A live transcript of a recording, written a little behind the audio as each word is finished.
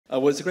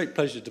Well, it's a great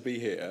pleasure to be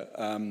here.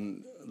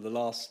 The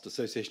last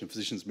Association of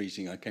Physicians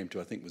meeting I came to,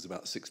 I think, was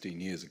about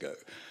 16 years ago.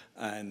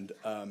 And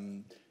a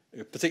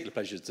particular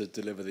pleasure to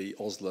deliver the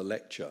Osler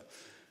lecture.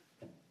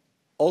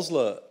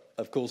 Osler,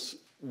 of course,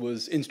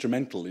 was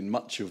instrumental in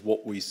much of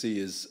what we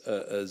see as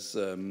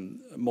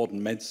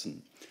modern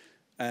medicine.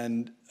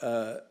 And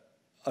I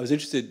was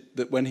interested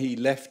that when he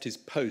left his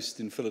post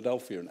in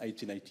Philadelphia in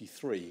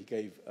 1883, he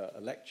gave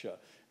a lecture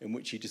in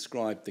which he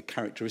described the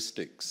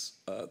characteristics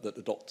that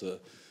a doctor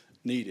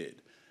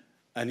needed.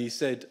 And he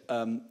said,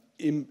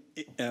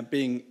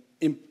 being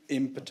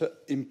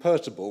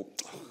imperturbable,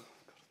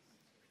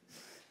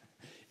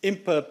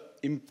 I'm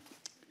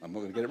not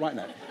going to get it right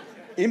now.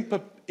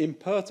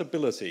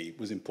 Imperturbability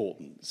was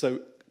important. So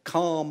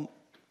calm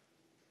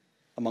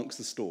amongst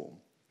the storm.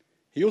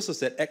 He also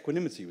said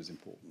equanimity was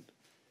important.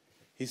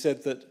 He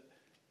said that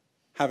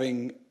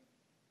having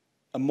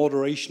a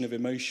moderation of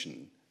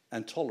emotion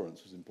and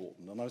tolerance was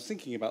important. And I was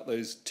thinking about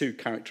those two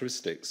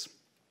characteristics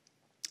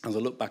as I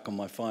look back on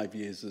my 5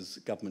 years as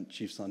government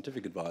chief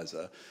scientific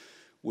advisor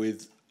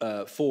with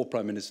 4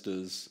 prime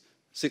ministers,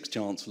 6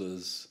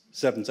 chancellors,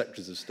 7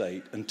 secretaries of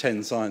state, and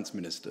 10 science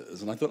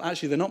ministers. And I thought,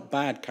 actually, they're not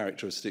bad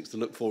characteristics to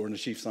look for in a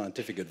chief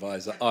scientific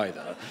advisor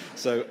either.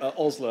 So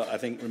Osler, I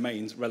think,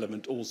 remains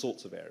relevant to all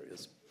sorts of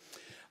areas.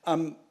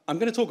 I'm going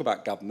to talk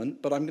about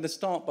government, but I'm going to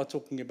start by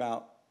talking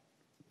about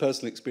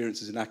personal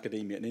experiences in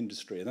academia and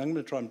industry, and I'm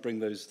going to try and bring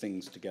those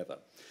things together.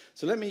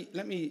 So let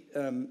me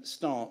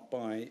start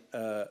by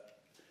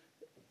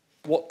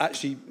what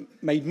actually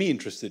made me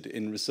interested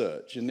in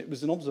research, and it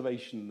was an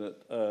observation that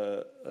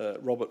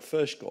Robert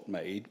Furchgott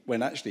made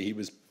when actually he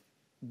was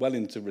well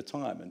into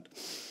retirement.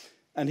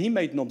 And he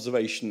made an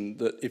observation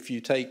that if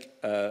you take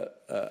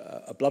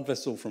a blood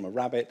vessel from a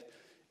rabbit,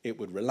 it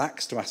would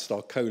relax to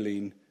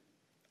acetylcholine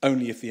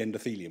only if the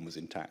endothelium was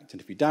intact.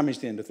 And if you damage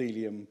the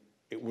endothelium,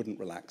 it wouldn't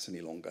relax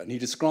any longer. And he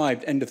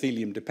described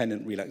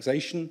endothelium-dependent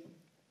relaxation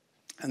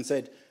and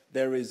said,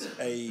 there is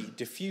a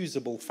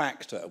diffusible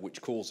factor which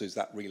causes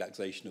that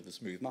relaxation of the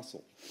smooth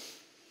muscle.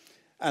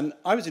 And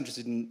I was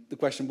interested in the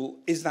question, well,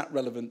 is that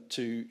relevant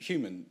to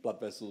human blood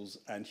vessels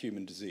and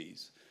human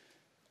disease?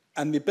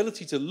 And the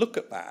ability to look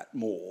at that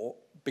more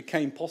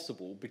became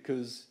possible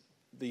because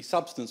the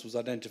substance was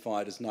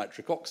identified as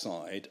nitric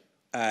oxide,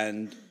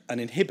 and an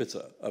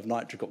inhibitor of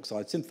nitric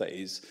oxide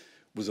synthase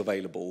was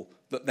available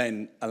that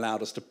then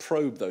allowed us to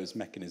probe those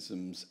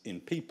mechanisms in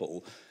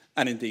people,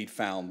 and indeed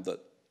found that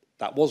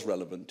that was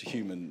relevant to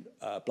human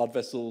blood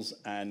vessels,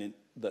 and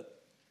that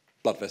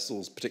blood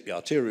vessels, particularly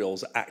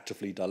arterioles, are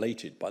actively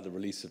dilated by the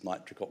release of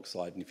nitric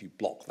oxide, and if you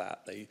block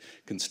that, they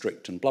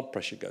constrict and blood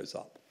pressure goes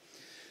up.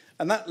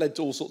 And that led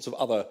to all sorts of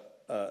other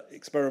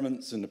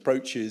experiments and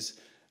approaches,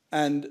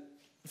 and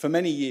for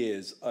many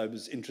years I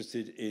was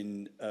interested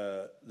in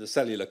the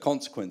cellular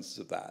consequences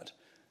of that.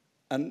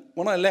 And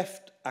when I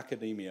left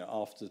academia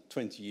after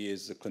 20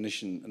 years as a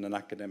clinician and an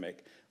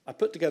academic, I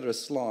put together a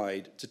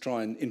slide to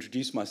try and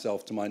introduce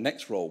myself to my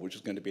next role, which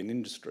was going to be in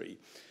industry.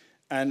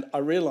 And I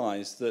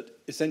realized that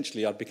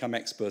essentially I'd become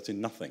expert in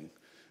nothing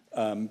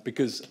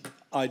because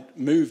I'd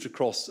moved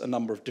across a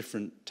number of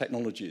different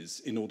technologies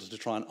in order to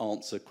try and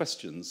answer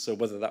questions. So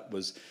whether that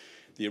was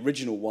the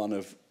original one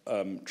of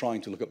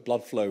trying to look at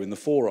blood flow in the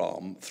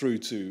forearm through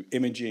to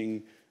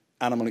imaging,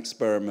 animal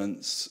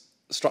experiments,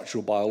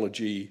 structural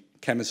biology,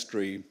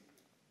 chemistry,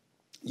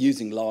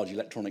 using large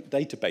electronic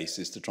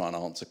databases to try and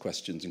answer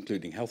questions,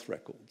 including health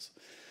records.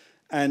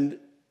 And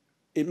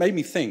it made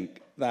me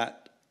think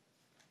that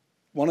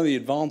one of the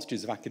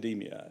advantages of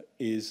academia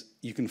is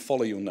you can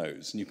follow your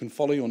nose, and you can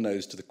follow your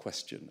nose to the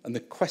question, and the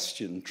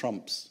question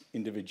trumps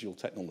individual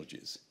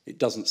technologies. It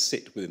doesn't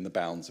sit within the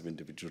bounds of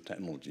individual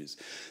technologies.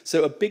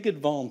 So a big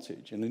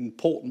advantage, an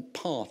important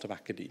part of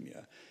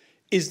academia,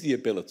 is the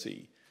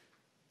ability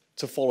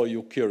to follow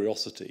your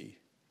curiosity,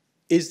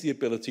 is the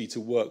ability to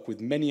work with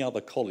many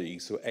other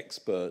colleagues who are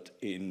expert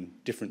in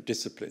different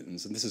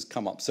disciplines. And this has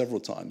come up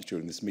several times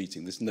during this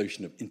meeting, this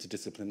notion of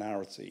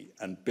interdisciplinarity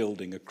and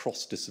building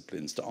across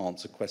disciplines to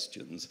answer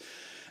questions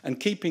and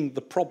keeping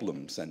the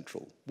problem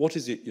central. What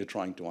is it you're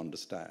trying to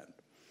understand?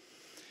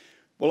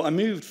 Well, I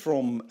moved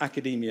from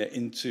academia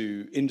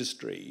into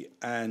industry,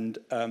 and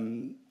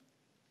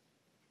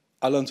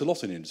I learned a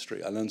lot in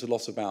industry. I learned a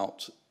lot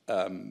about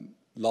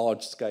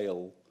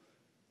large-scale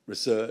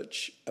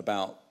research,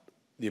 about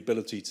the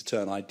ability to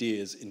turn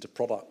ideas into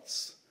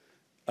products,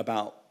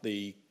 about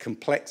the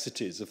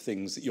complexities of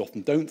things that you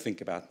often don't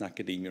think about in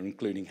academia,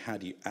 including how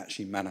do you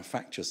actually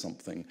manufacture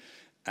something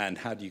and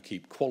how do you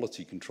keep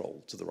quality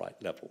control to the right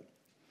level.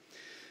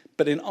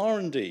 But in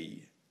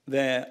R&D,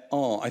 there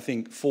are, I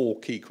think, 4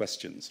 key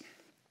questions.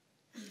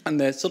 And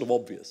they're sort of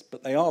obvious,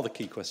 but they are the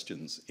key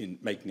questions in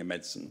making a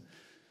medicine.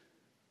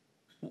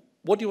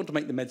 What do you want to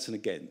make the medicine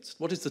against?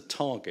 What is the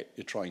target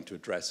you're trying to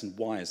address, and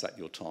why is that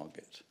your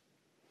target?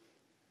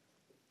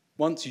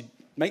 Once you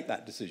make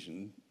that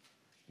decision,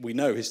 we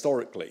know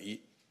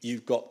historically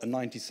you've got a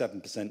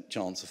 97%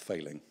 chance of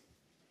failing.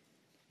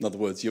 In other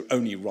words, you're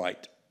only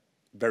right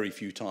very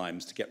few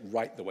times to get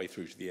right the way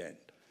through to the end.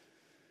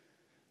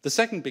 The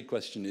second big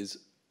question is,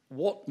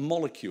 what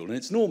molecule, and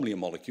it's normally a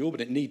molecule,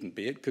 but it needn't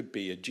be. It could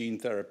be a gene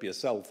therapy, a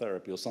cell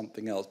therapy, or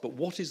something else. But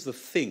what is the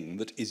thing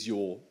that is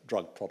your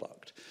drug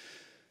product?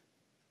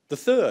 The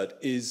third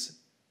is,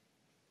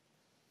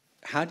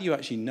 how do you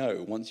actually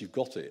know, once you've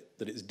got it,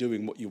 that it's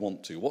doing what you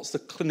want to? What's the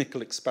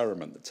clinical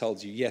experiment that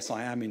tells you, yes,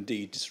 I am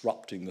indeed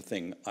disrupting the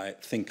thing I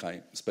think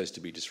I'm supposed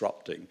to be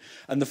disrupting?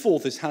 And the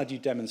fourth is, how do you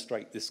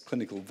demonstrate this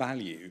clinical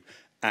value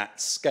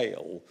at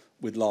scale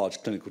with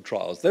large clinical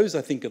trials? Those,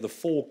 I think, are the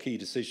four key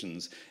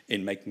decisions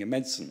in making a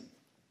medicine.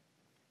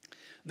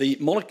 The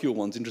molecule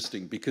one's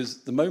interesting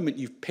because the moment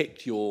you've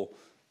picked your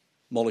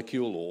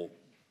molecule or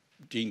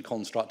gene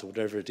construct or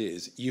whatever it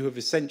is, you have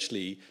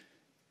essentially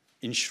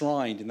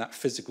enshrined in that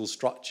physical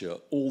structure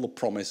all the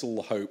promise, all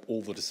the hope,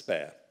 all the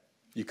despair.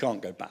 You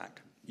can't go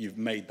back. You've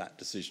made that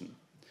decision.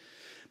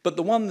 But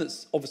the one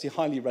that's obviously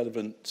highly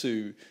relevant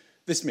to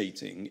this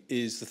meeting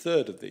is the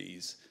third of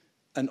these,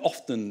 and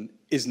often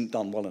isn't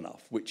done well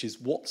enough, which is,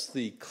 what's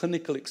the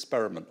clinical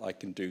experiment I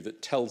can do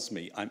that tells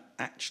me I'm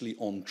actually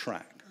on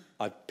track?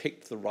 I've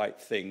picked the right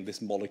thing.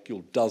 This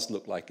molecule does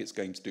look like it's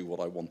going to do what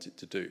I want it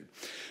to do.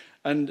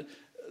 And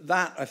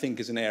that, I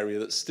think, is an area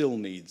that still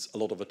needs a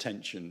lot of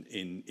attention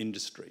in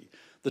industry.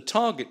 The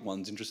target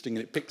one's interesting,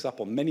 and it picks up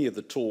on many of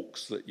the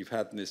talks that you've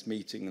had in this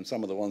meeting and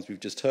some of the ones we've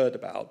just heard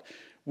about,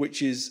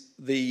 which is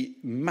the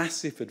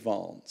massive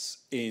advance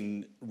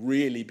in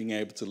really being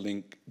able to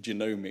link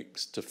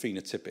genomics to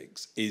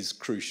phenotypics is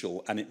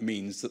crucial, and it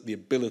means that the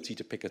ability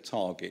to pick a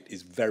target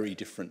is very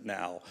different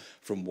now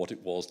from what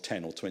it was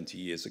 10 or 20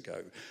 years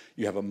ago.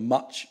 You have a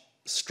much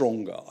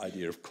stronger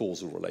idea of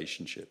causal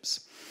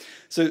relationships.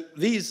 So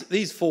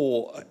these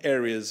four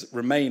areas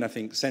remain, I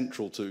think,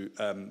 central to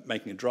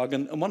making a drug.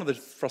 And one of the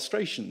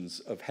frustrations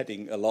of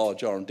heading a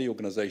large R&D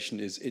organization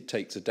is it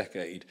takes a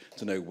decade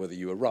to know whether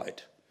you are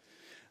right.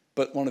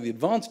 But one of the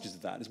advantages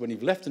of that is when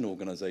you've left an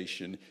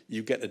organization,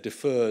 you get a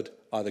deferred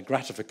either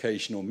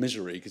gratification or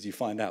misery because you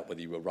find out whether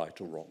you were right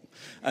or wrong.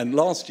 And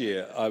last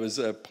year, I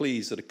was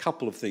pleased that a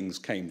couple of things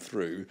came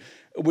through,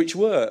 which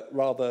were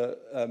rather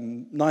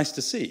nice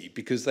to see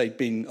because they'd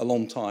been a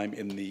long time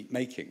in the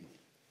making.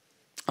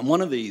 And one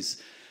of these,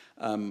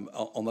 on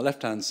the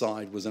left-hand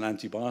side, was an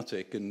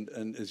antibiotic.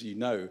 And as you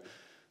know,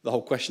 the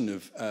whole question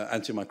of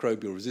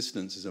antimicrobial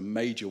resistance is a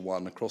major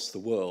one across the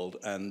world,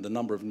 and the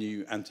number of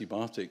new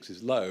antibiotics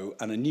is low,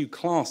 and a new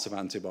class of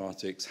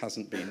antibiotics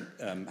hasn't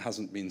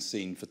been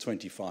seen for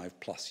 25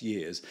 plus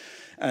years.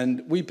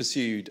 And we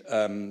pursued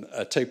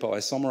a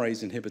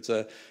topoisomerase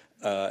inhibitor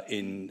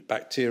in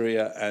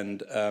bacteria,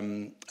 and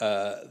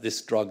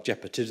this drug,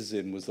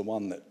 gepotidacin, was the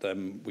one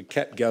that we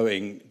kept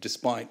going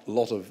despite a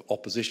lot of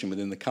opposition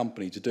within the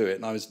company to do it.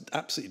 And I was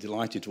absolutely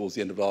delighted towards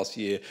the end of last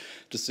year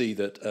to see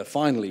that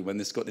finally, when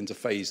this got into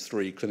phase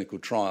 3 clinical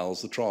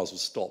trials, the trials were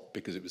stopped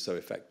because it was so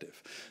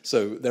effective.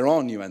 So there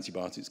are new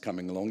antibiotics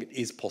coming along. It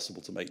is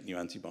possible to make new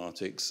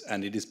antibiotics,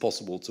 and it is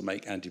possible to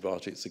make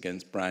antibiotics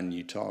against brand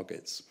new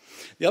targets.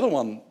 The other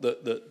one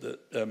that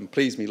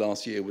pleased me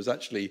last year was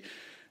actually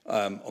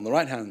on the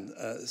right-hand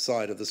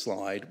side of the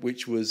slide,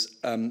 which was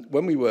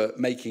when we were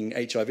making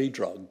HIV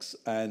drugs,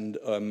 and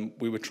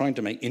we were trying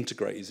to make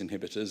integrase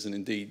inhibitors, and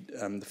indeed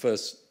the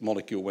first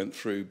molecule went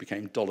through,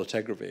 became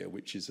dolutegravir,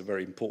 which is a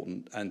very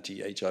important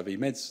anti-HIV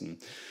medicine.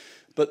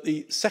 But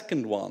the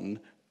second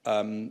one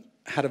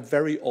had a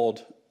very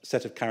odd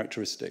set of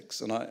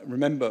characteristics, and I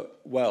remember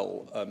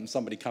well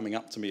somebody coming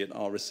up to me at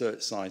our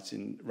research site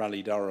in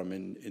Raleigh-Durham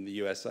in the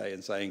USA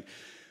and saying,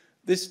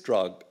 this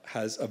drug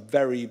has a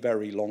very,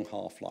 very long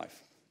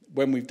half-life.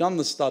 When we've done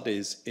the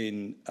studies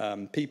in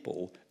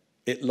people,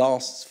 it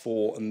lasts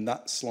for, and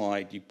that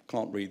slide, you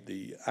can't read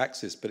the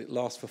axis, but it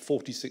lasts for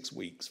 46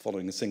 weeks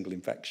following a single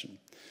injection.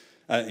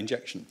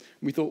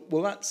 We thought,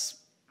 well, that's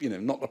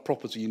not a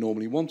property you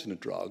normally want in a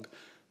drug,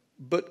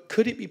 but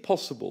could it be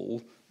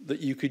possible that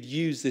you could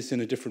use this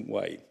in a different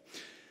way?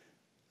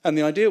 And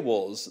the idea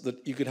was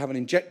that you could have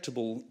an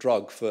injectable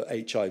drug for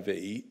HIV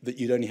that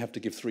you'd only have to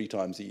give 3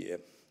 times a year.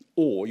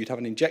 Or you'd have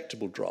an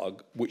injectable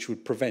drug which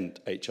would prevent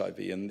HIV.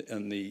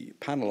 And the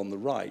panel on the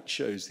right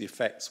shows the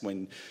effects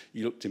when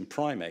you looked in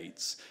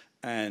primates.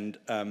 And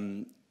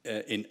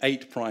in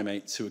 8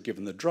 primates who were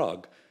given the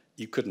drug,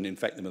 you couldn't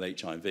infect them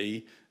with HIV.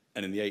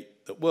 And in the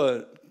 8 that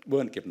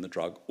weren't given the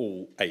drug,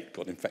 all 8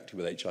 got infected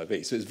with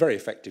HIV. So it's a very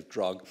effective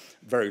drug,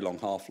 very long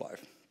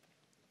half-life.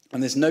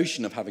 And this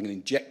notion of having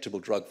an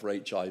injectable drug for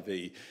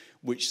HIV,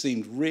 which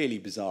seemed really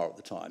bizarre at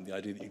the time, the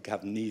idea that you could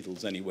have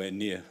needles anywhere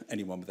near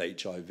anyone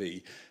with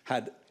HIV,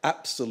 had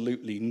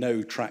absolutely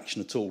no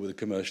traction at all with a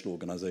commercial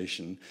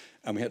organisation,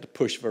 and we had to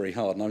push very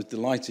hard. And I was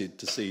delighted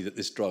to see that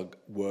this drug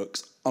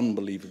works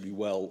unbelievably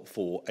well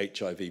for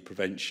HIV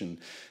prevention,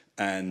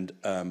 and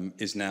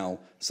is now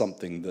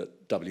something that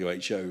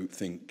WHO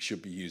think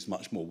should be used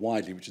much more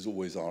widely, which is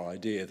always our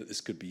idea, that this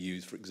could be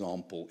used, for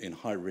example, in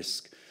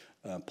high-risk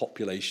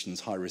populations,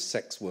 high-risk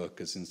sex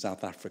workers in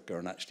South Africa,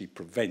 and actually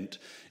prevent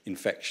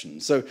infection.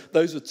 So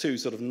those were two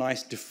sort of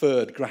nice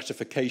deferred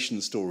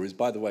gratification stories.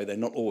 By the way, they're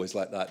not always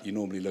like that. You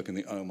normally look and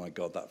think, oh my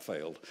God, that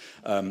failed.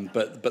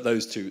 But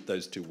those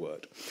two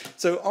worked.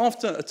 So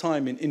after a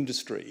time in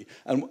industry,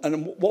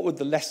 and what would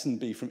the lesson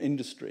be from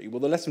industry?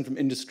 Well, the lesson from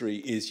industry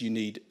is you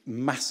need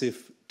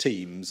massive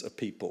teams of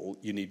people,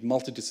 you need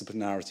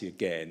multidisciplinarity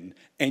again,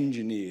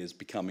 engineers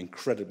become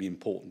incredibly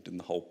important in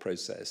the whole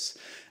process,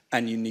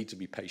 and you need to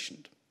be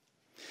patient.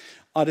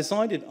 I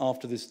decided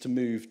after this to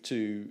move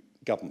to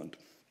government.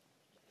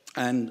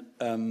 And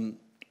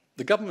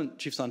the government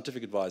chief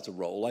scientific advisor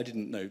role, I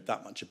didn't know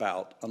that much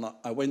about, and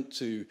I went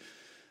to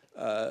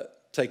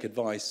take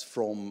advice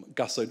from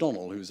Gus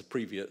O'Donnell, who was a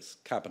previous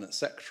cabinet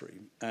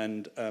secretary.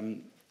 And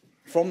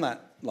from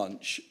that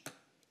lunch,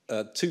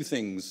 two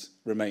things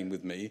remain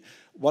with me,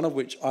 one of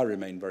which I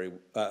remember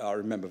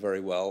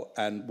very well,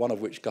 and one of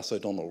which Gus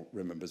O'Donnell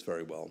remembers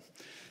very well.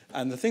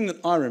 And the thing that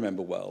I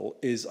remember well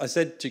is I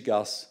said to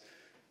Gus,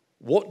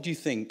 what do you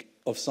think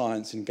of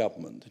science in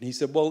government? And he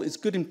said, well, it's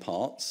good in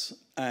parts,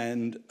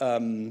 and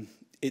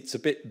it's a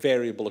bit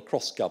variable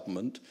across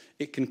government.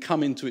 It can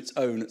come into its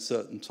own at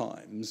certain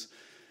times,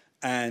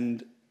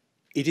 and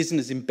it isn't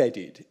as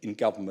embedded in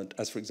government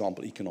as, for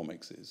example,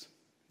 economics is.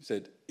 He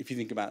said, if you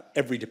think about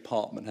every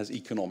department has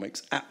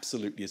economics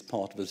absolutely as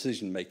part of the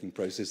decision-making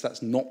process,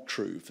 that's not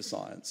true for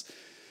science.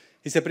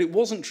 He said, but it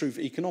wasn't true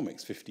for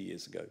economics 50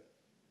 years ago.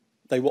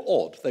 They were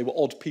odd. They were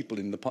odd people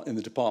in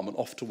the department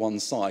off to one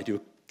side who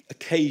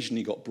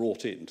occasionally got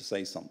brought in to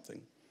say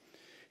something.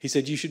 He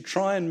said, you should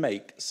try and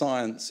make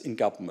science in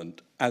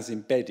government as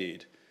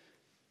embedded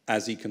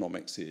as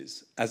economics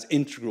is, as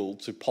integral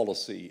to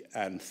policy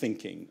and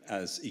thinking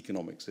as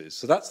economics is.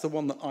 So that's the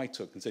one that I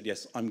took and said,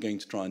 yes, I'm going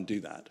to try and do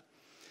that.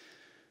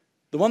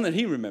 The one that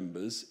he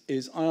remembers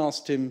is I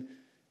asked him,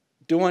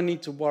 do I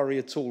need to worry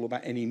at all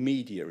about any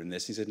media in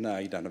this? He said, no,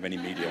 you don't have any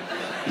media.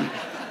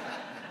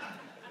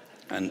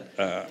 And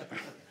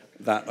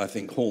that, I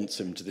think, haunts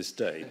him to this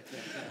day.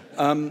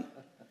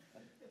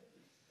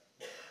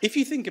 If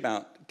you think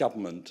about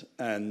government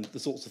and the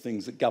sorts of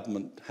things that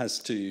government has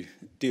to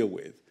deal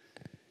with,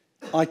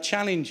 I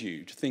challenge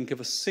you to think of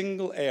a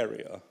single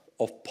area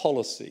of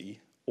policy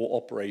or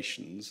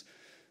operations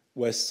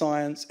where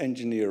science,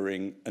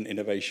 engineering, and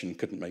innovation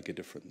couldn't make a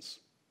difference.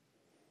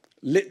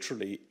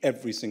 Literally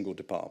every single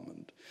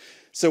department.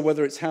 So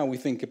whether it's how we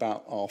think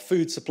about our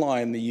food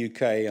supply in the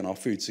UK and our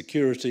food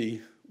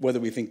security, whether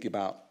we think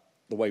about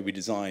the way we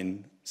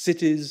design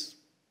cities,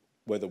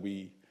 whether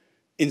we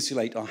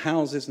insulate our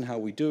houses and how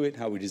we do it,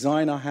 how we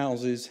design our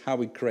houses, how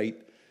we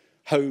create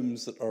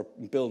homes that are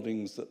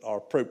buildings that are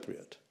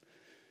appropriate.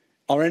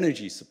 Our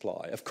energy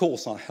supply, of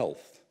course, our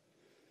health,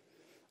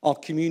 our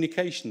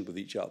communication with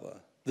each other,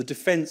 the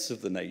defense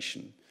of the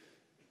nation,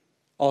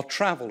 our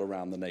travel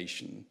around the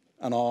nation,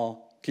 and our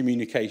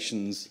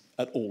communications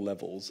at all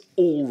levels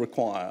all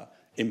require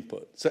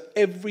input. So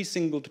every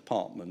single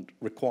department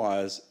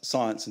requires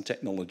science and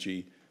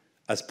technology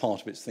as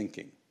part of its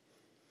thinking.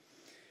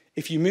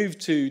 If you move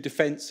to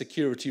defense,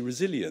 security,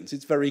 resilience,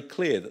 it's very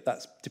clear that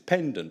that's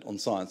dependent on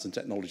science and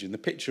technology. And the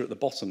picture at the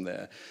bottom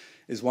there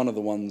is one of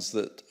the ones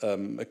that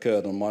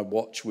occurred on my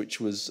watch, which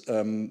was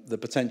the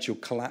potential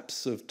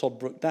collapse of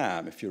Toddbrook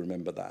Dam, if you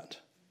remember that.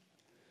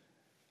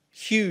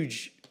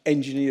 Huge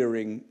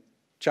engineering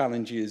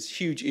challenges,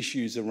 huge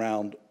issues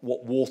around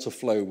what water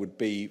flow would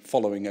be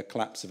following a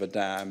collapse of a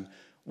dam,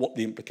 what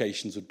the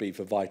implications would be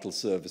for vital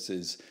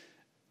services,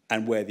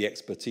 and where the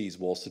expertise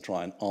was to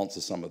try and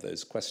answer some of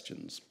those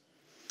questions.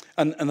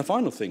 And the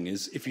final thing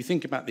is, if you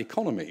think about the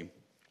economy,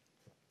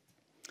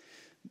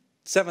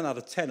 7 out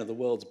of 10 of the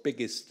world's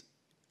biggest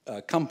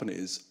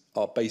companies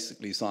are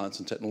basically science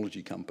and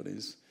technology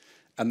companies,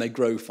 and they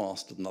grow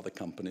faster than other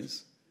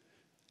companies.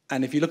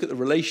 And if you look at the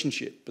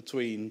relationship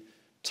between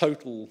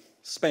total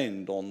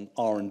spend on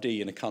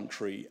R&D in a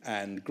country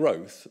and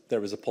growth,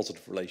 there is a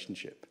positive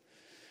relationship.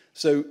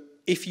 So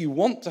if you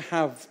want to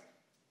have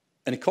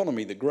an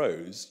economy that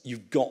grows,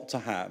 you've got to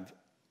have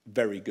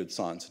very good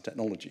science and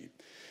technology.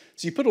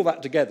 So you put all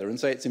that together and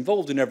say it's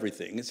involved in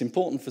everything, it's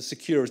important for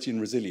security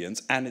and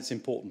resilience, and it's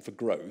important for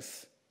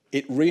growth.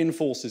 It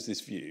reinforces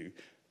this view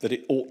that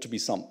it ought to be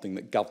something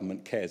that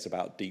government cares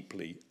about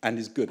deeply and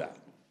is good at.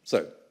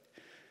 So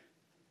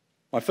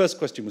my first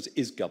question was,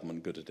 is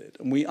government good at it?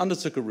 And we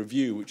undertook a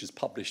review which was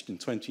published in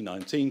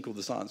 2019 called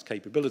the Science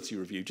Capability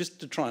Review, just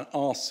to try and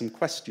ask some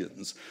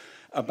questions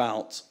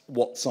about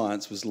what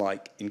science was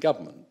like in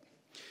government.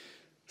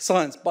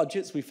 Science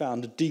budgets, we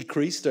found, had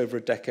decreased over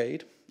a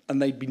decade,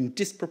 and they'd been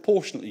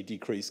disproportionately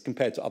decreased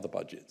compared to other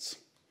budgets.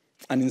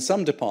 And in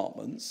some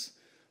departments,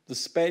 the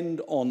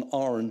spend on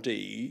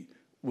R&D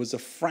was a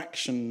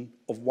fraction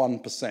of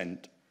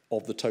 1%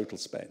 of the total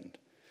spend.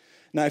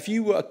 Now, if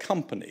you were a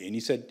company and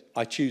you said,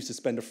 I choose to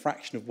spend a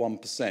fraction of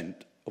 1%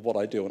 of what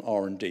I do on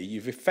R&D,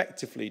 you've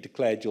effectively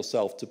declared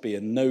yourself to be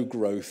a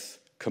no-growth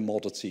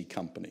commodity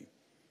company.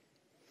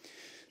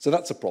 So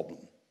that's a problem.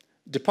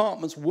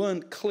 departments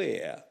weren't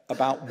clear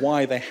about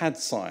why they had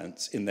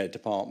science in their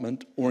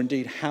department, or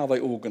indeed how they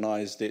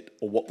organised it,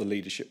 or what the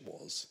leadership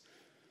was.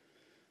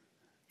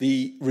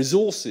 The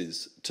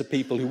resources to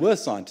people who were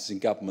scientists in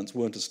governments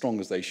weren't as strong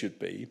as they should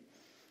be,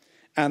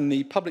 and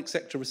the public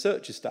sector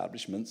research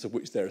establishments, of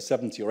which there are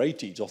 70 or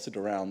 80 dotted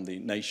around the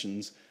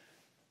nations,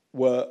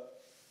 were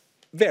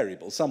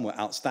variable. Some were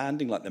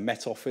outstanding, like the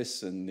Met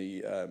Office and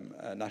the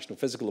National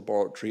Physical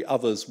Laboratory.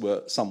 Others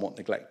were somewhat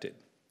neglected.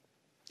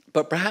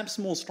 But perhaps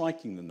more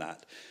striking than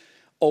that,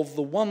 of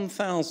the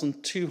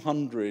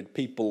 1,200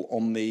 people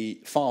on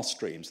the fast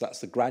streams, that's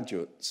the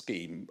graduate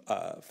scheme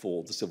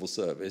for the civil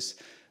service,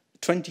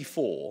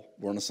 24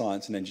 were on a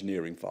science and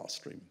engineering fast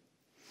stream.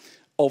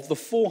 Of the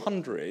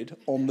 400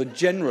 on the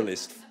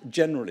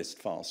generalist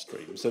fast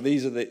stream, so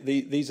these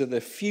are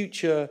the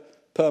future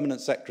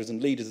permanent secretaries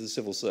and leaders of the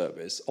civil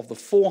service, of the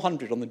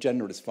 400 on the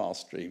generalist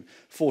fast stream,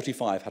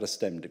 45 had a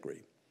STEM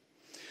degree.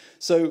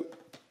 So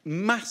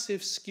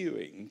massive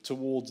skewing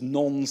towards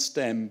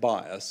non-STEM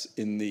bias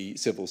in the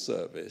civil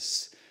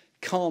service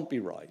can't be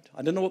right.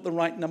 I don't know what the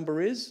right number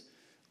is.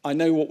 I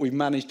know what we've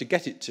managed to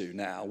get it to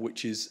now,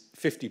 which is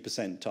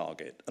 50%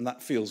 target, and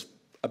that feels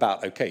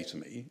about okay to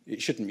me.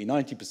 It shouldn't be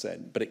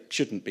 90%, but it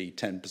shouldn't be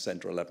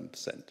 10% or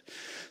 11%.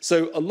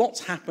 So a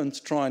lot's happened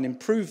to try and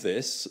improve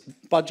this.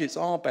 Budgets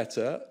are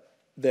better.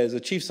 There's a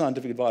chief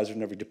scientific advisor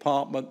in every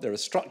department. There are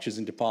structures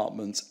in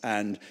departments,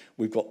 and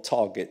we've got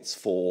targets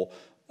for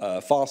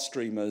fast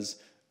streamers,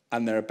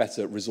 and there are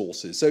better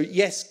resources. So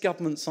yes,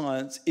 government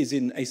science is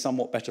in a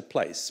somewhat better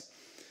place.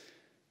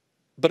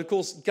 But of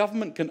course,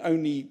 government can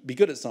only be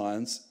good at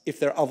science if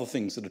there are other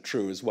things that are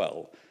true as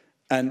well.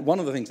 And one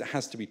of the things that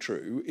has to be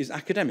true is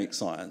academic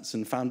science,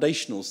 and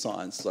foundational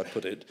science, as I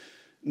put it,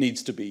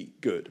 needs to be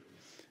good.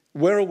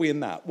 Where are we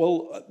in that?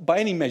 Well, by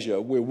any measure,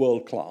 we're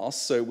world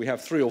class. So we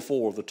have 3 or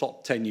 4 of the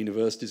top 10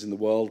 universities in the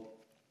world.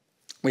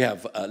 We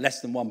have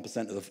less than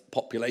 1% of the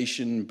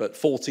population, but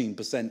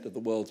 14% of the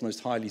world's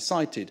most highly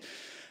cited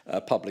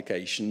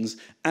publications,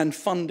 and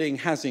funding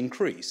has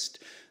increased.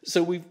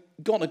 So we've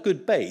got a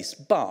good base,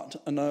 but,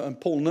 and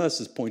Paul Nurse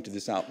has pointed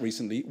this out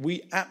recently,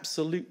 we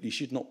absolutely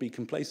should not be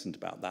complacent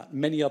about that.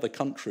 Many other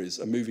countries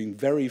are moving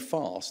very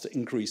fast to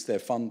increase their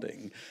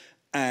funding,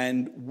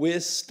 and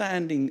we're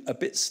standing a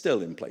bit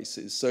still in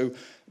places. So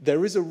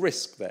there is a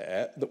risk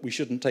there that we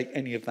shouldn't take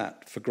any of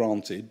that for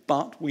granted,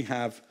 but we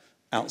have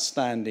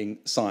outstanding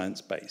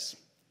science base.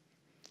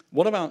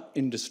 What about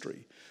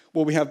industry?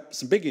 Well, we have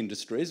some big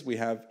industries. We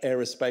have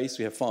aerospace,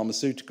 we have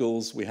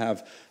pharmaceuticals, we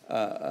have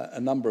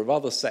a number of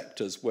other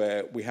sectors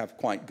where we have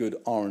quite good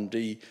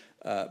R&D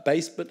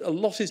base, but a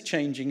lot is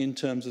changing in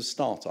terms of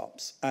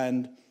startups.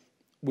 And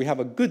we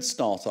have a good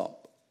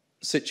startup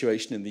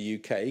situation in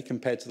the UK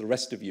compared to the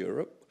rest of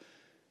Europe.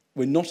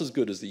 We're not as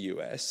good as the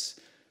US,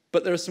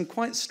 but there are some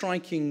quite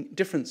striking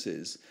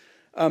differences.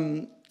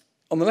 On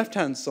the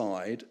left-hand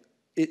side,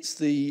 it's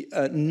the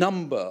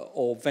number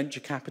of venture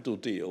capital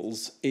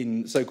deals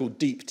in so-called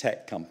deep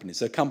tech companies,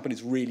 so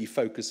companies really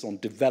focused on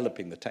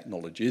developing the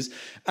technologies.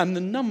 And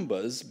the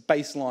numbers,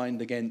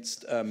 baselined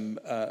against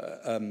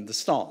the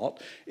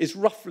start, is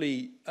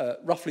roughly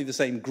the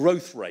same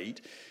growth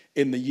rate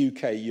in the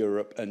UK,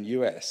 Europe, and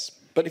US.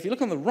 But if you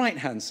look on the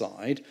right-hand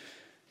side,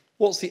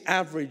 what's the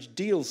average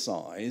deal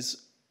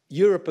size?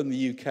 Europe and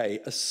the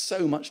UK are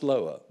so much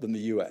lower than the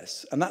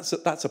US, and that's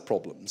a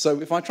problem. So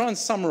if I try and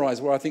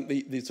summarise where I think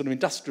the sort of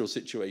industrial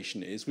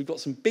situation is, we've got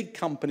some big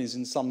companies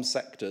in some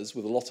sectors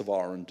with a lot of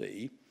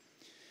R&D.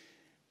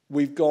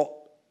 We've got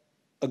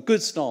a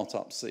good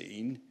startup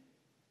scene.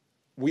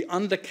 We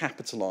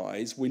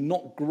undercapitalise. We're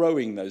not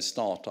growing those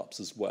startups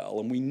as well,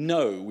 and we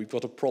know we've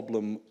got a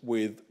problem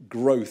with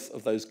growth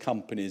of those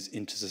companies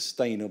into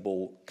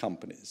sustainable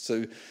companies.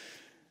 So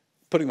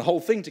putting the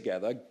whole thing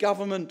together,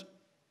 government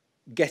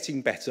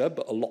getting better,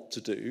 but a lot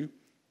to do.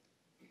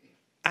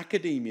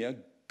 Academia,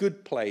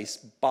 good place,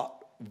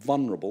 but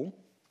vulnerable.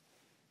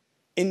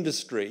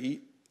 Industry,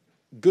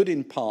 good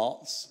in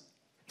parts,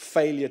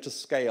 failure to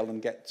scale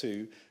and get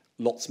to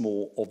lots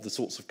more of the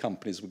sorts of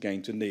companies we're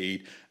going to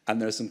need,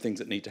 and there are some things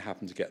that need to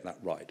happen to get that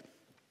right.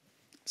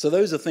 So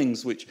those are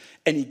things which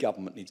any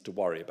government needs to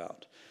worry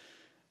about.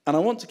 And I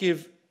want to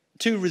give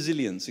 2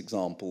 resilience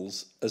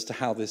examples as to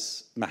how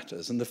this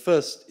matters. And the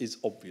first is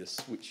obvious,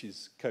 which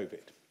is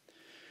COVID.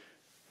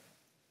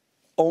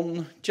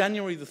 On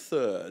January the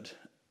 3rd,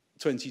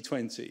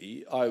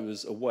 2020, I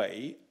was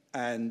away,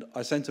 and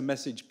I sent a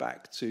message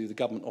back to the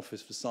Government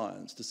Office for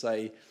Science to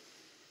say,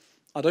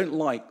 I don't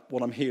like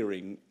what I'm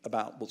hearing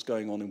about what's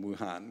going on in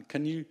Wuhan.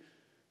 Can you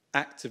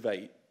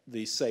activate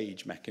the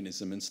SAGE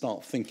mechanism and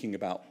start thinking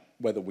about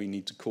whether we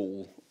need to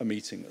call a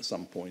meeting at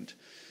some point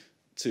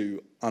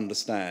to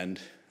understand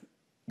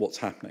what's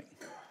happening?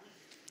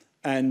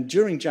 And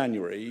during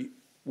January,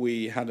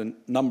 we had a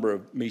number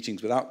of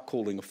meetings without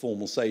calling a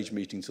formal SAGE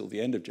meeting till the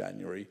end of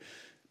January,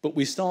 but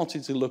we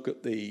started to look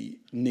at the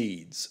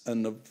needs,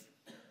 and of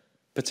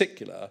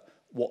particular,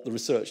 what the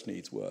research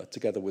needs were,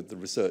 together with the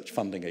research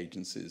funding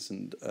agencies,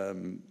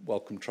 and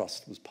Wellcome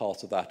Trust was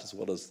part of that, as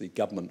well as the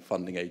government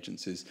funding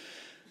agencies.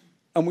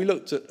 And we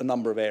looked at a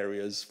number of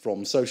areas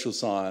from social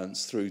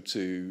science through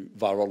to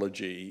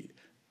virology,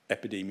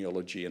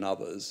 epidemiology and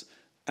others,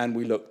 and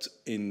we looked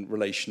in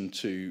relation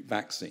to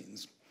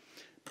vaccines.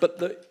 But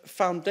the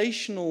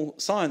foundational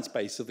science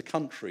base of the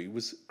country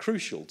was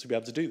crucial to be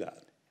able to do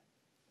that.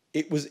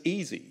 It was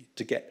easy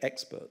to get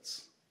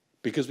experts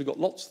because we got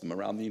lots of them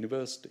around the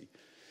university.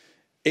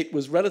 It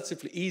was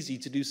relatively easy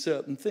to do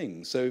certain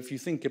things. So if you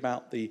think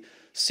about the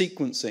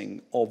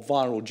sequencing of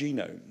viral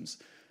genomes,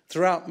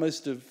 throughout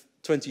most of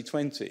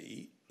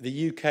 2020,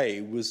 the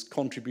UK was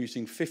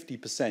contributing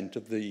 50%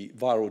 of the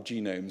viral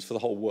genomes for the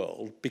whole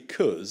world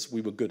because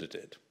we were good at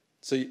it.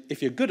 So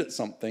if you're good at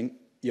something,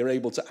 you're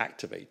able to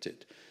activate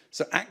it.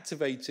 So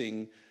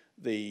activating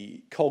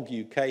the COG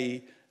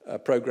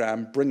UK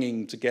program,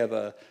 bringing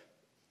together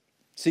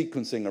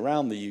sequencing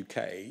around the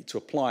UK to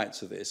apply it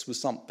to this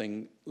was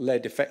something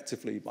led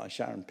effectively by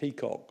Sharon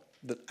Peacock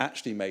that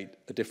actually made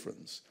a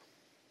difference.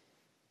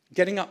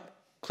 Getting up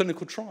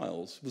clinical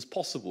trials was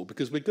possible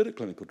because we're good at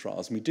clinical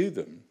trials and we do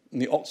them.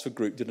 And the Oxford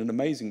group did an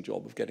amazing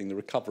job of getting the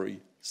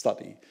recovery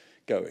study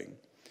going.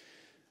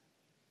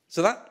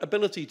 So that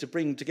ability to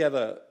bring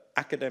together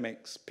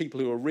academics,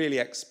 people who are really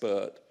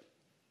expert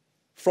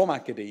from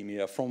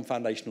academia, from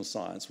foundational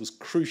science, was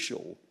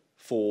crucial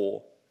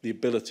for the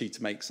ability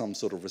to make some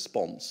sort of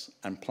response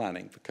and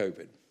planning for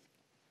COVID.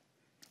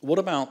 What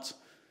about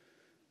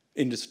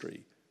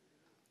industry?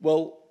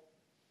 Well,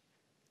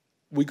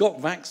 we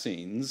got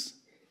vaccines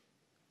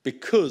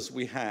because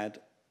we had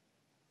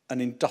an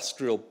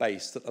industrial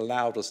base that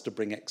allowed us to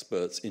bring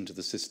experts into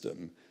the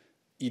system.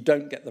 You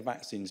don't get the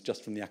vaccines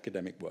just from the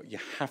academic work. You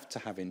have to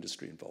have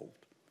industry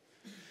involved.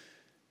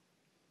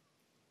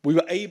 We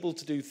were able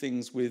to do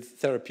things with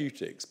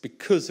therapeutics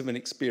because of an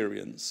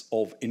experience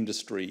of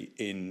industry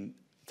in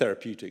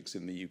therapeutics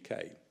in the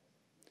UK.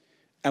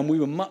 And we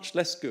were much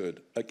less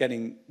good at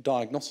getting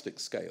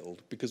diagnostics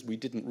scaled because we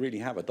didn't really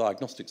have a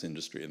diagnostics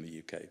industry in the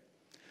UK.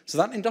 So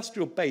that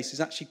industrial base is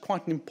actually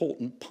quite an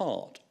important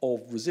part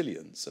of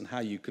resilience and how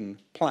you can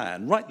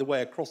plan right the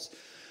way across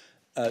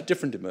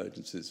different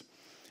emergencies.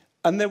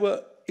 And there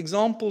were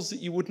examples that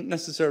you wouldn't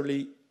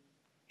necessarily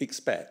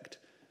expect.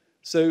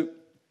 So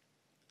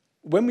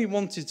when we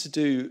wanted to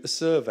do a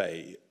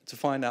survey to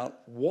find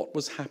out what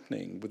was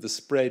happening with the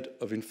spread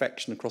of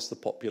infection across the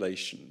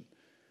population,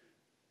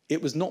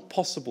 it was not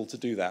possible to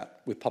do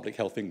that with Public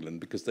Health England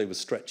because they were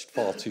stretched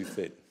far too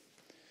thin.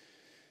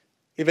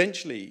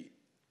 Eventually,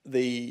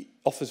 the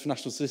Office for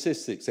National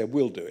Statistics said,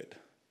 we'll do it.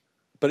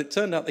 But it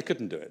turned out they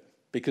couldn't do it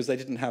because they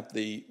didn't have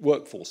the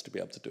workforce to be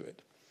able to do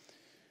it.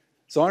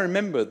 So I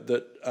remember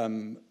that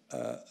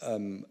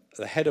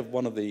the head of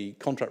one of the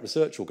contract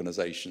research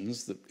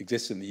organisations that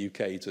exists in the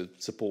UK to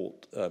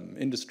support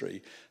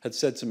industry had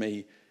said to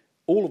me,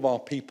 all of our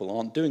people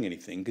aren't doing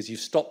anything because you've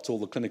stopped all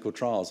the clinical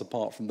trials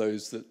apart from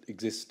those that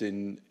exist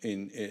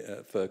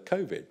for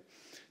COVID.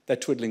 They're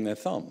twiddling their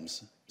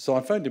thumbs. So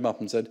I phoned him up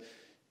and said,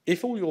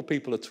 if all your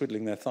people are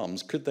twiddling their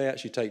thumbs, could they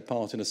actually take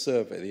part in a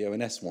survey the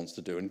ONS wants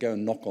to do and go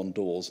and knock on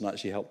doors and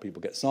actually help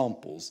people get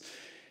samples?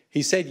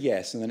 He said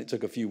yes, and then it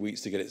took a few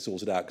weeks to get it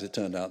sorted out because it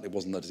turned out it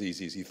wasn't as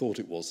easy as he thought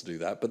it was to do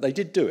that. But they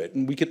did do it,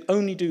 and we could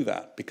only do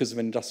that because of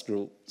an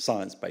industrial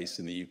science base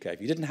in the UK.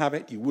 If you didn't have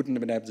it, you wouldn't have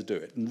been able to do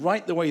it. And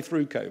right the way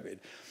through COVID,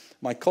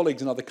 my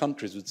colleagues in other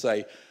countries would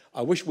say,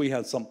 I wish we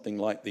had something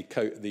like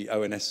the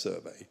ONS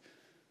survey.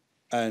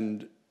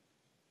 And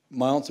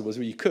my answer was,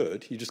 well, you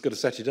could, you just got to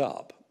set it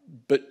up.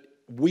 But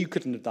we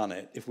couldn't have done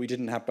it if we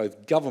didn't have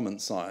both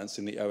government science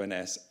in the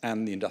ONS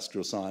and the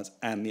industrial science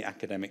and the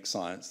academic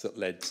science that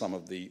led some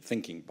of the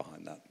thinking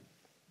behind that.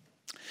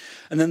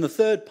 And then the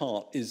third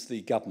part is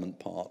the government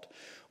part.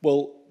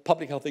 Well,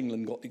 Public Health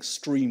England got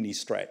extremely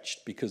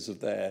stretched because of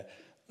their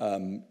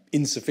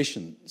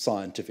insufficient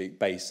scientific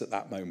base at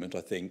that moment,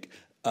 I think,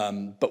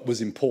 but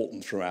was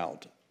important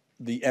throughout.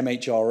 The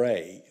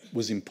MHRA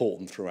was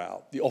important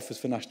throughout. The Office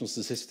for National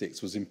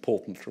Statistics was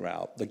important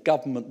throughout. The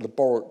government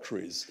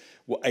laboratories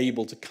were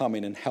able to come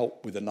in and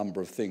help with a number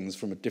of things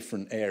from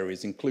different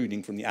areas,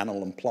 including from the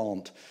Animal and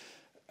Plant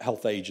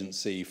Health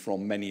Agency,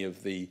 from many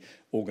of the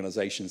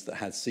organisations that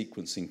had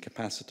sequencing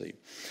capacity.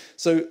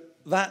 So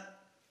that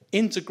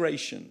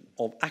integration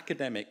of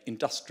academic,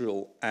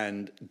 industrial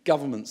and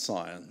government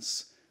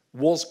science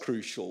was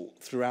crucial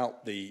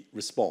throughout the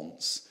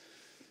response.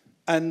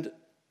 And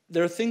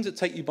there are things that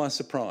take you by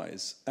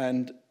surprise,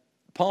 and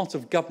part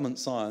of government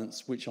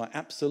science, which I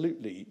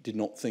absolutely did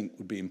not think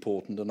would be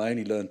important, and I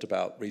only learnt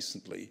about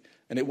recently,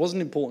 and it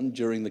wasn't important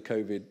during the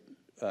COVID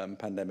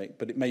pandemic,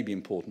 but it may be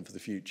important for the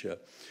future,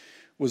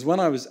 was when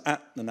I was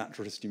at the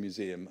Natural History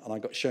Museum and I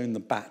got shown the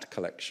bat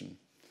collection.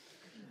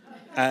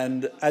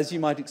 And as you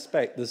might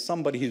expect, there's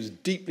somebody who's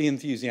deeply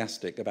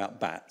enthusiastic about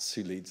bats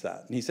who leads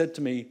that. And he said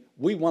to me,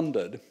 we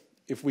wondered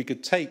if we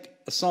could take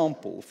a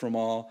sample from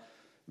our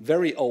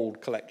very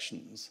old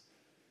collections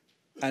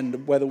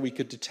and whether we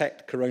could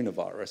detect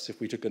coronavirus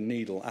if we took a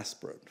needle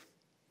aspirate.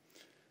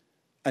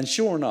 And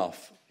sure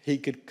enough, he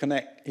could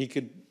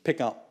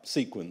pick up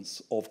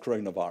sequence of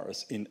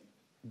coronavirus in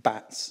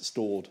bats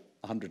stored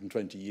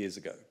 120 years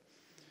ago.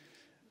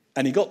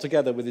 And he got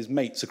together with his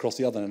mates across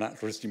the other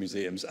natural history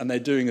museums, and they're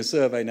doing a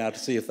survey now to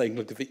see if they can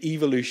look at the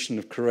evolution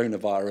of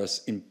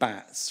coronavirus in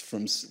bats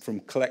from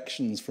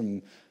collections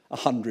from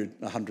 100,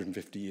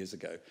 150 years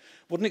ago.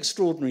 What an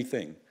extraordinary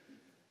thing.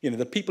 You know,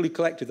 the people who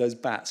collected those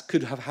bats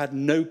could have had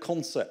no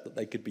concept that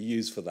they could be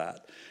used for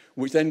that,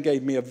 which then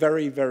gave me a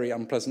very, very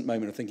unpleasant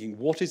moment of thinking,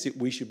 what is it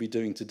we should be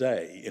doing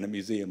today in a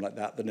museum like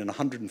that in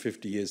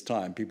 150 years'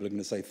 time, people are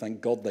going to say, thank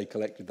God they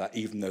collected that,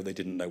 even though they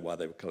didn't know why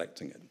they were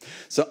collecting it.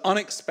 So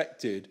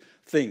unexpected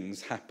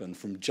things happen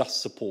from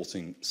just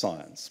supporting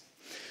science.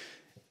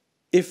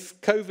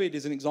 If COVID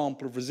is an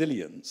example of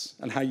resilience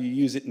and how you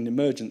use it in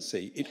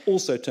emergency, it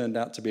also turned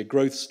out to be a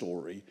growth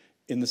story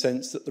in the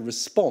sense that the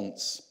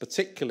response,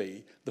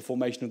 particularly the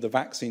formation of the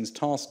vaccines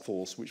task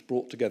force, which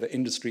brought together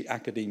industry,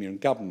 academia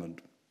and government,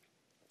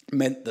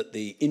 meant that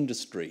the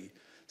industry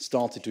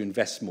started to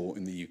invest more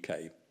in the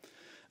UK.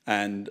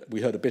 And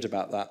we heard a bit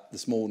about that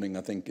this morning,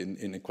 I think,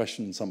 in a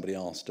question somebody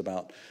asked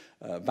about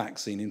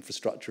vaccine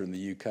infrastructure in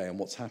the UK and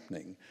what's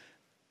happening.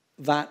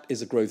 That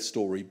is a growth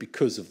story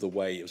because of the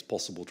way it was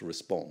possible to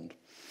respond.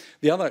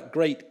 The other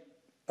great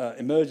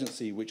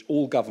emergency which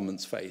all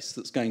governments face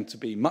that's going to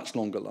be much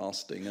longer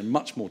lasting and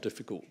much more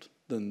difficult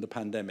than the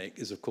pandemic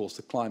is, of course,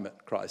 the climate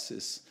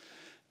crisis.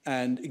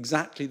 And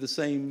exactly the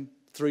same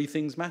three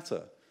things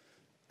matter.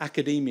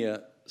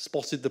 Academia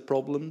spotted the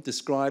problem,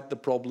 described the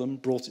problem,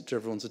 brought it to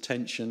everyone's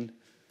attention.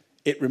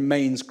 It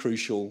remains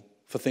crucial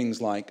for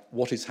things like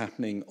what is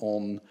happening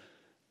on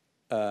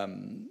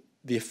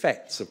the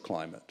effects of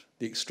climate,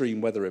 the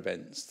extreme weather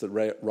events,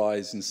 the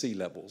rise in sea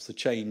levels, the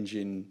change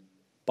in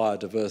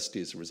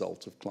biodiversity as a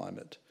result of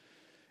climate.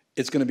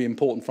 It's going to be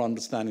important for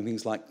understanding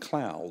things like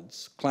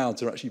clouds.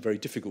 Clouds are actually very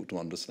difficult to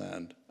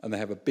understand, and they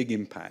have a big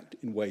impact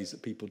in ways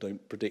that people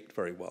don't predict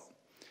very well.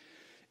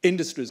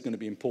 Industry is going to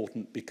be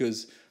important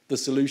because the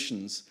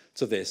solutions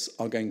to this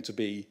are going to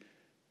be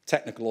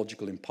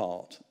technological in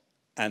part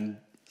and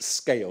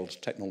scaled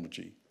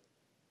technology.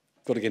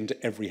 Got to get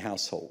into every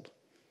household.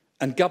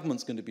 And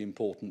government's going to be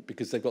important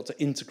because they've got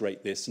to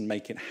integrate this and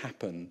make it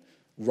happen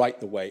right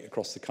the way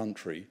across the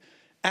country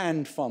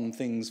and fund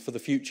things for the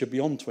future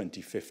beyond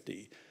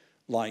 2050,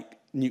 like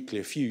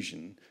nuclear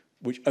fusion,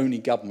 which only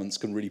governments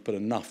can really put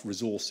enough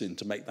resource in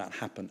to make that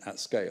happen at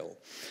scale.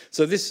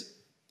 So this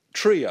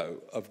trio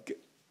of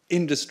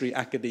industry,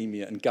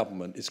 academia and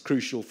government is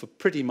crucial for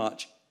pretty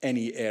much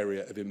any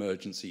area of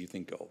emergency you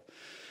think of.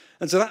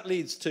 And so that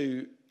leads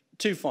to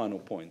two final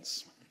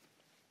points.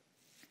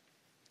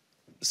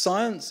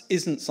 Science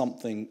isn't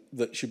something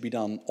that should be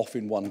done off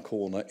in one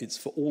corner. It's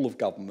for all of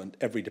government,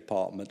 every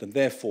department, and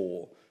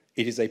therefore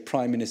it is a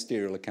prime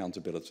ministerial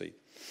accountability.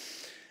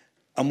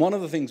 And one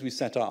of the things we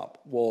set up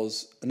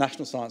was a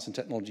National Science and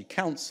Technology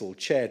Council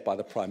chaired by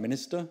the Prime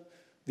Minister.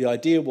 The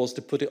idea was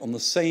to put it on the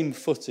same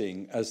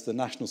footing as the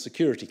National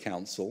Security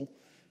Council,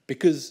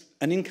 because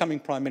an incoming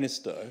Prime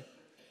Minister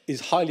is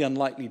highly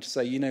unlikely to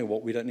say, you know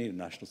what, we don't need a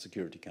National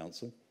Security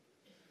Council.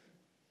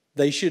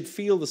 They should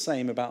feel the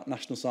same about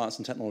National Science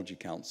and Technology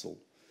Council.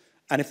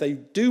 And if they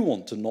do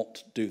want to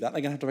not do that,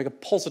 they're going to have to make a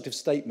positive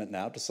statement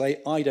now to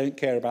say, I don't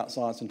care about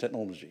science and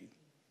technology.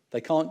 They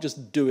can't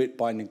just do it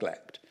by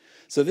neglect.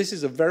 So this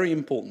is a very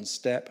important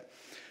step.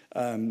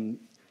 Boris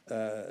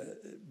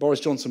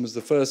Johnson was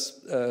the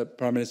first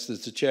Prime Minister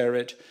to chair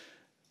it.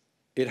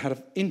 It had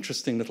an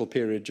interesting little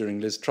period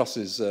during Liz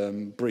Truss's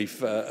brief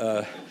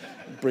time,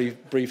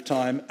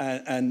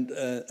 and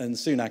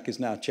Sunak is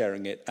now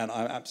chairing it, and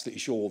I'm absolutely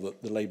sure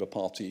that the Labour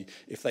Party,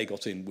 if they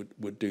got in,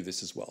 would do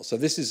this as well. So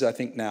this is, I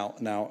think,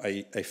 now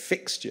a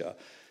fixture,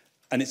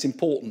 and it's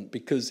important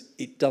because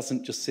it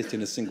doesn't just sit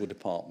in a single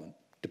department.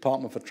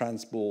 Department for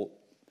Transport,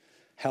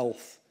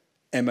 Health,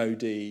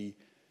 MOD,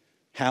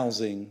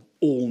 Housing,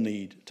 all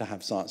need to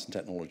have science and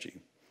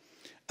technology.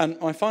 And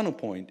my final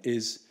point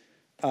is,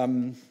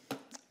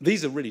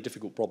 these are really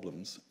difficult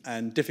problems,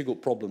 and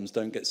difficult problems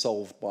don't get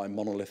solved by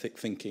monolithic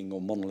thinking or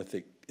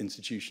monolithic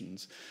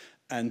institutions.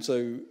 And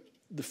so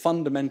the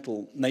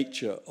fundamental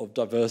nature of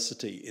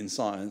diversity in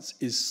science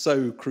is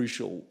so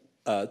crucial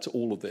to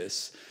all of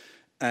this,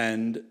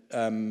 and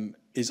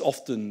is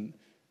often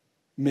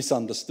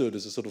misunderstood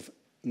as a sort of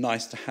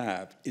nice to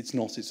have. It's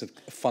not, it's a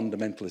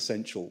fundamental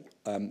essential.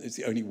 It's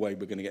the only way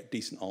we're going to get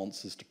decent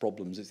answers to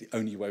problems. It's the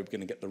only way we're going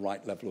to get the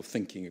right level of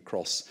thinking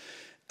across.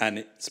 And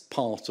it's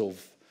part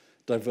of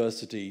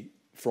diversity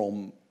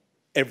from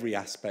every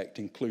aspect,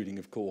 including,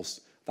 of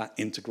course, that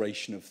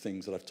integration of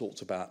things that I've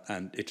talked about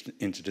and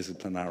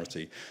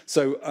interdisciplinarity.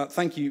 So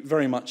thank you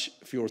very much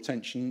for your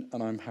attention,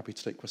 and I'm happy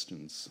to take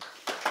questions.